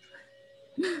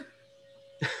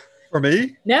 For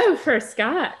me? No, for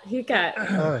Scott. He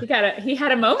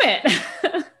had a moment.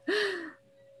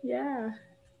 Yeah.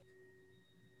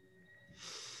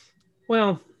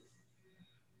 Well,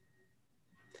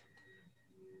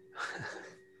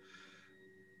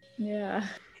 yeah.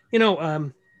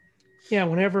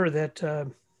 Whenever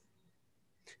that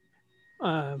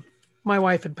my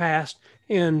wife had passed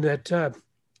and that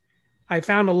I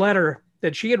found a letter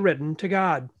that she had written to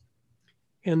God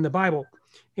in the Bible.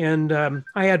 And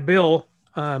I had Bill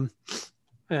to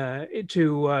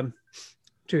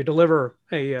deliver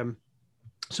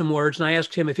some words, and I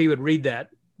asked him if he would read that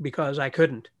because I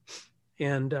couldn't.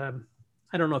 And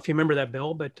I don't know if you remember that,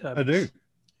 Bill, but I do.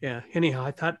 Yeah. Anyhow,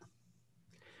 I thought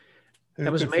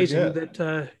that was amazing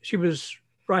that she was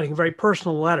writing a very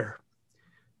personal letter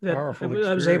that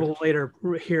I was able to later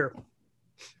hear.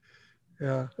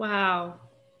 Yeah. Wow.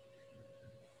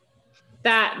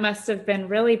 That must have been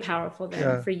really powerful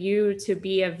then for you to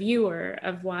be a viewer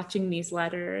of watching these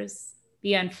letters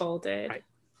be unfolded. Right.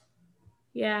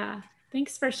 Yeah.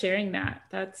 Thanks for sharing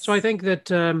that. So I think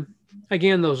that,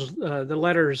 again, those the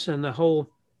letters and the whole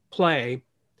play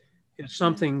is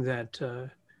something that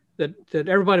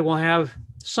everybody will have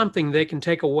something they can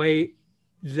take away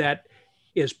that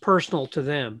is personal to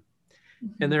them.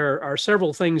 Mm-hmm. And there are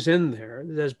several things in there,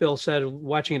 as Bill said,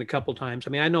 watching it a couple times. I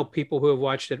mean, I know people who have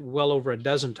watched it well over a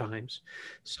dozen times.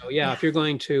 So if you're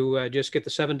going to just get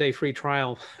the 7-day free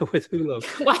trial with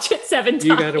Hulu, watch it 7 times.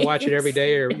 You got to watch it every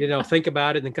day, or think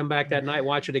about it and then come back that night,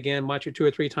 watch it again, watch it 2 or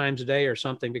 3 times a day or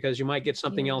something, because you might get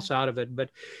something else out of it.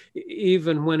 But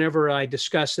even whenever I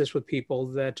discuss this with people,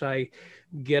 that I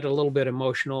get a little bit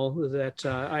emotional, that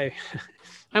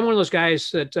I'm one of those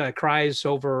guys that cries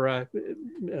over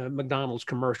McDonald's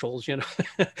commercials,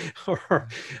 or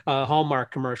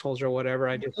Hallmark commercials or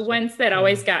whatever. The ones that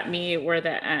always got me were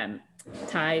the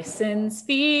Tyson's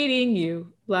feeding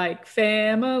you like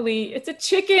family. It's a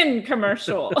chicken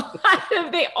commercial.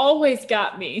 They always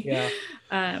got me.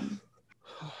 Yeah.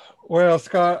 Well,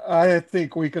 Scott, I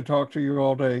think we could talk to you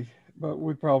all day, but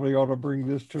we probably ought to bring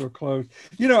this to a close.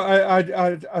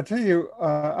 I tell you,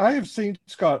 I have seen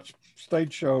Scott's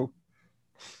stage show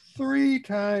 3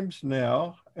 times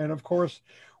now, and of course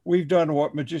we've done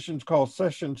what magicians call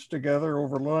sessions together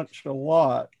over lunch a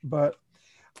lot, but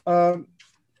I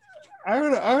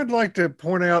would like to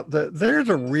point out that there's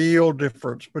a real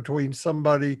difference between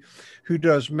somebody who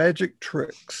does magic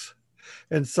tricks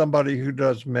and somebody who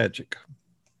does magic.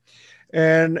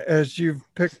 And as you've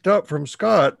picked up from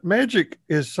Scott, magic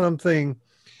is something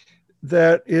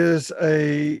that is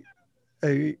a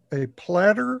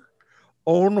platter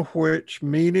on which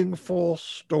meaningful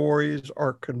stories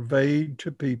are conveyed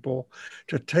to people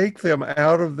to take them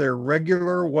out of their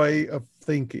regular way of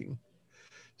thinking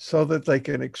so that they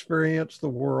can experience the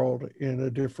world in a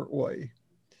different way.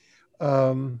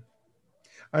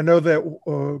 I know that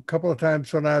a couple of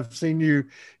times when I've seen you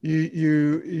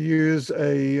use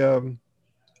a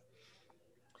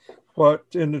what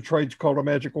in the trade's called a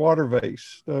magic water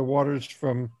vase. The water's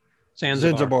from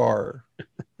Zanzibar.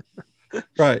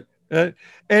 Right. And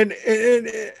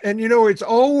it's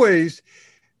always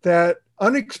that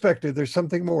unexpected. There's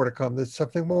something more to come. There's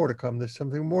something more to come. There's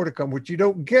something more to come, which you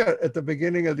don't get at the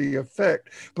beginning of the effect,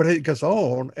 but it goes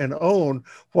on and on.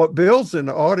 What builds in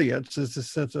the audience is a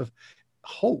sense of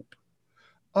hope.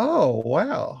 Oh,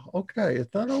 wow. Okay.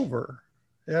 It's not over.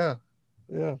 Yeah.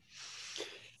 Yeah.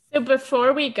 So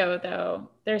before we go though,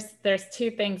 there's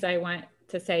two things I want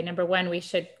to say. Number one, we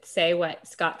should say what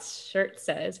Scott's shirt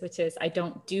says, which is, I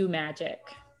don't do magic.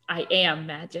 I am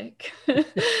magic.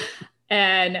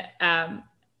 And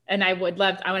I want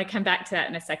to come back to that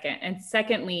in a second. And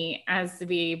secondly, as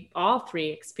we all three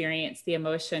experience the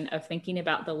emotion of thinking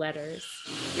about the letters,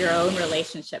 your own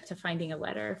relationship to finding a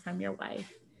letter from your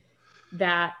wife,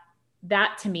 that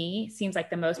to me seems like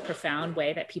the most profound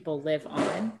way that people live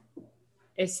on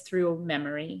is through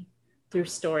memory, through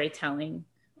storytelling,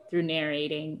 through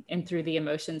narrating, and through the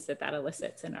emotions that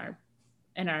elicits in our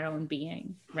own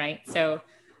being, right? So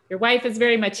your wife is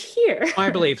very much here. I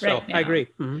believe right so. now. I agree.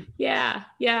 Mm-hmm. Yeah.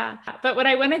 But what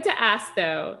I wanted to ask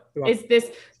though, is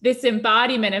this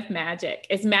embodiment of magic,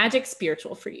 is magic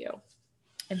spiritual for you?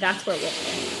 And that's where we'll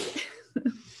end.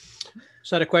 Is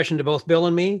that a question to both Bill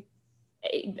and me?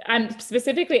 I'm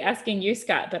specifically asking you,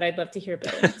 Scott, but I'd love to hear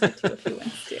Bill answer too if he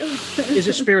wants to. Is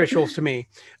it spiritual to me?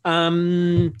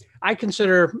 I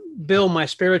consider Bill my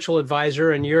spiritual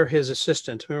advisor and you're his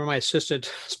assistant. You're my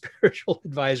assistant spiritual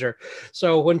advisor.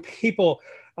 So when people...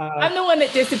 I'm the one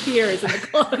that disappears in the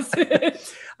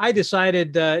closet. I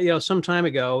decided, some time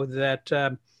ago that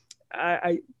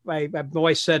I've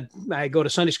always said I go to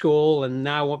Sunday school, and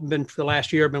now for the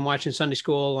last year I've been watching Sunday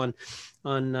school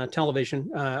on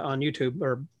television, on YouTube,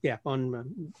 or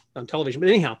on television. But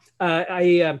anyhow,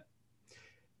 I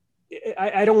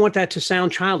don't want that to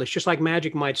sound childish, just like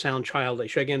magic might sound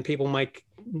childish. Again, people might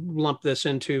lump this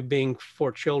into being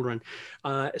for children.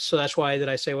 So that's why that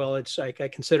I say, well, it's like I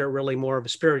consider it really more of a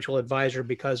spiritual advisor,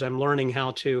 because I'm learning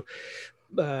how to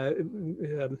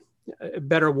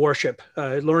better worship,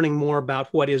 learning more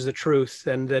about what is the truth,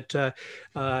 and that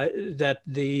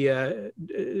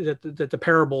the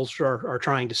parables are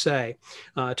trying to say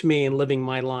to me in living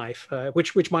my life.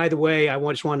 Which by the way, I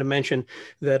just wanted to mention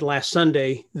that last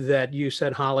Sunday that you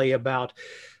said, Holly, about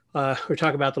we're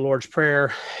talking about the Lord's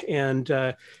Prayer,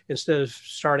 and instead of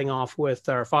starting off with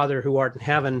our Father who art in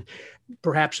heaven,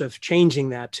 perhaps of changing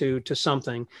that to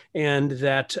something. And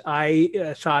that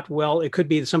I thought, well, it could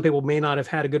be that some people may not have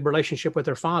had a good relationship with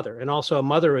their father, and also a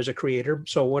mother is a creator.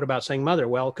 So what about saying mother?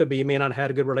 Well, it could be you may not have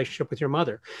had a good relationship with your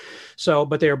mother. So,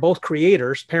 but they are both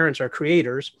creators. Parents are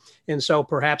creators. And so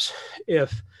perhaps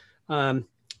if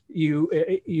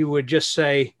you would just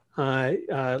say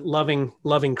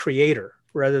loving creator,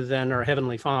 rather than our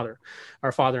Heavenly Father,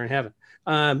 our Father in heaven.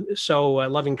 So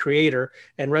loving creator,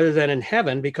 and rather than in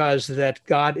heaven, because that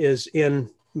God is in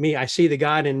me, I see the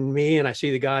God in me and I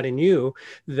see the God in you,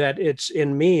 that it's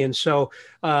in me. And so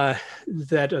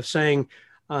that of saying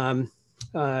loving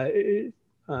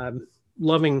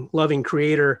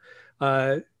creator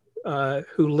who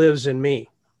lives in me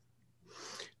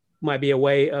might be a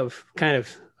way of kind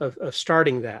of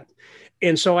starting that.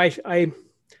 And so I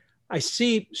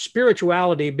see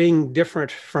spirituality being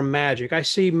different from magic. I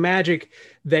see magic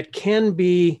that can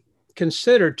be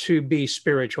considered to be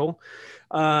spiritual.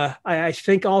 I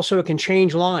think also it can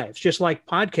change lives, just like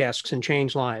podcasts can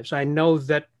change lives. I know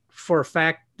that for a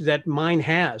fact that mine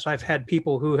has. I've had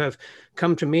people who have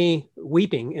come to me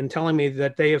weeping and telling me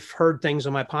that they have heard things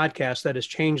on my podcast that has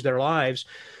changed their lives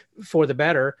for the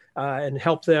better, and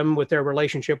help them with their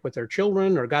relationship with their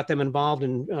children, or got them involved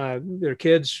in their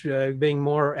kids being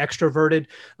more extroverted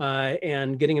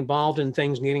and getting involved in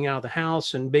things, getting out of the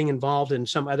house and being involved in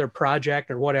some other project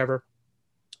or whatever.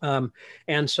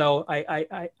 And so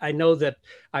I know that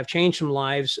I've changed some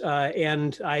lives,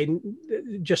 and I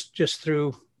just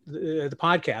through the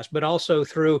podcast, but also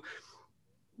through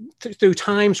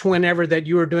times whenever that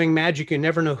you are doing magic, you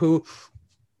never know who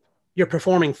you're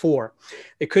performing for.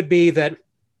 It could be that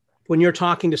when you're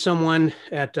talking to someone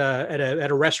at a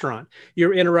restaurant,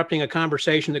 you're interrupting a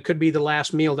conversation that could be the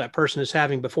last meal that person is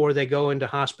having before they go into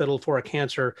hospital for a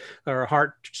cancer or a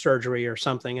heart surgery or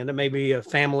something. And it may be a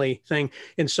family thing.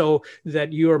 And so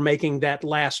that you are making that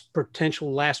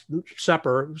potential last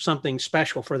supper something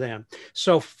special for them.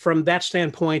 So from that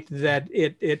standpoint, that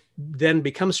it then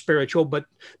becomes spiritual, but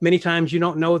many times you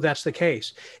don't know that's the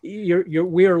case.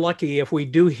 We are lucky if we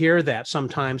do hear that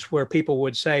sometimes, where people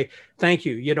would say, thank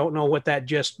you. You don't know what that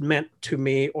just meant to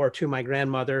me or to my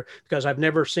grandmother, because I've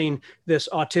never seen this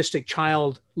autistic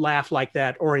child laugh like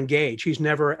that or engage. He's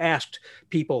never asked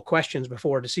people questions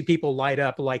before. To see people light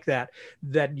up like that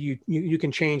you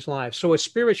can change lives. So it's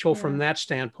spiritual from that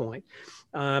standpoint.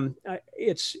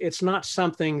 It's not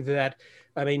something that,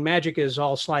 I mean, magic is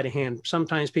all sleight of hand.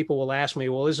 Sometimes people will ask me,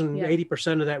 well, isn't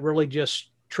 80% of that really just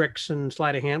tricks and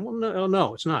sleight of hand? Well,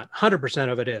 no, it's not.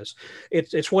 100% of it is.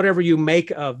 It's whatever you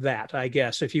make of that, I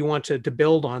guess, if you want to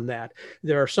build on that.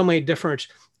 There are so many different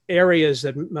areas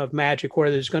of magic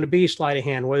where there's going to be sleight of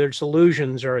hand, whether it's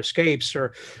illusions or escapes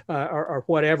or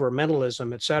whatever,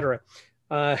 mentalism, etc.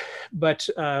 But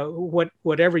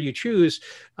whatever you choose,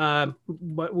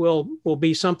 will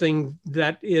be something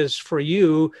that is for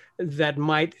you that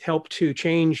might help to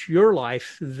change your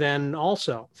life then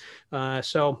also.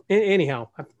 So anyhow,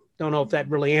 I don't know if that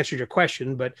really answered your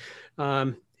question, but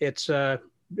it's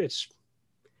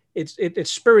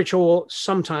spiritual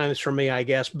sometimes for me, I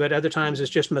guess, but other times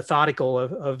it's just methodical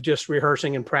of just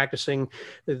rehearsing and practicing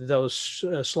those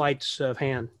sleights of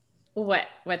hand. What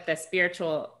the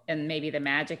spiritual and maybe the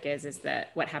magic is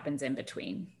that what happens in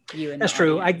between you and that's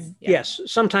true. Yes,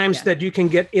 sometimes that you can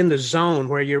get in the zone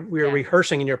where you're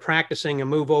rehearsing and you're practicing and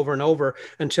move over and over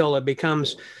until it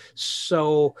becomes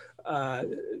so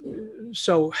habitual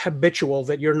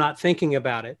that you're not thinking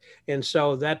about it, and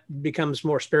so that becomes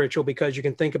more spiritual because you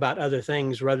can think about other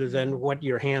things rather than what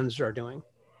your hands are doing.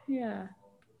 Yeah.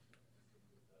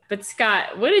 But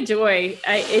Scott, what a joy.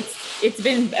 It's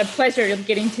been a pleasure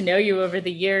getting to know you over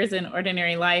the years in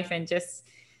ordinary life and just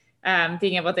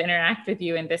being able to interact with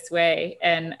you in this way.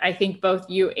 And I think both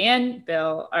you and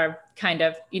Bill are kind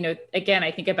of, again,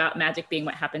 I think about magic being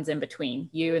what happens in between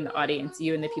you and the audience,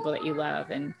 you and the people that you love,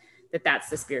 and that's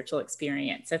the spiritual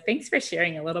experience. So thanks for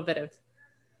sharing a little bit of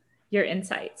your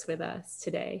insights with us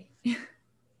today.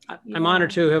 I'm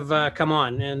honored to have come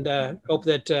on, and hope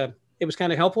that it was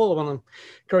kind of helpful. I want to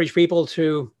encourage people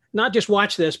to not just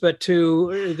watch this, but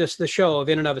to the show of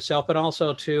in and of itself, but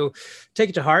also to take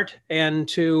it to heart and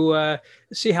to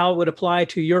see how it would apply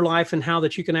to your life and how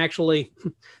that you can actually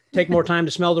take more time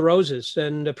to smell the roses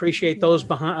and appreciate those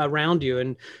around you.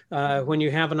 And when you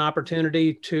have an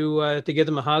opportunity to give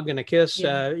them a hug and a kiss,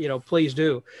 please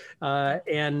do.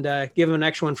 And give them an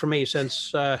extra one for me,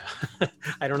 since I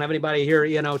don't have anybody here,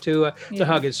 to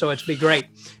hug it. So it'd be great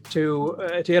to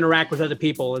interact with other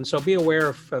people. And so be aware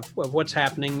of what's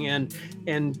happening, and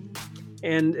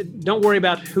don't worry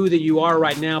about who that you are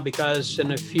right now, because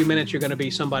in a few minutes you're going to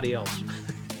be somebody else.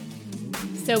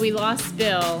 So we lost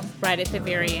Bill right at the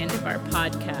very end of our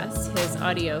podcast. His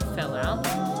audio fell out.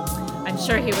 I'm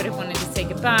sure he would have wanted to say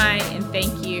goodbye and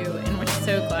thank you. And we're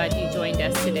so glad you joined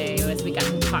us today as we got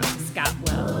to talk to Scott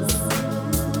Wells.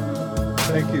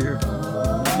 Thank you.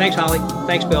 Thanks, Holly.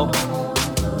 Thanks, Bill.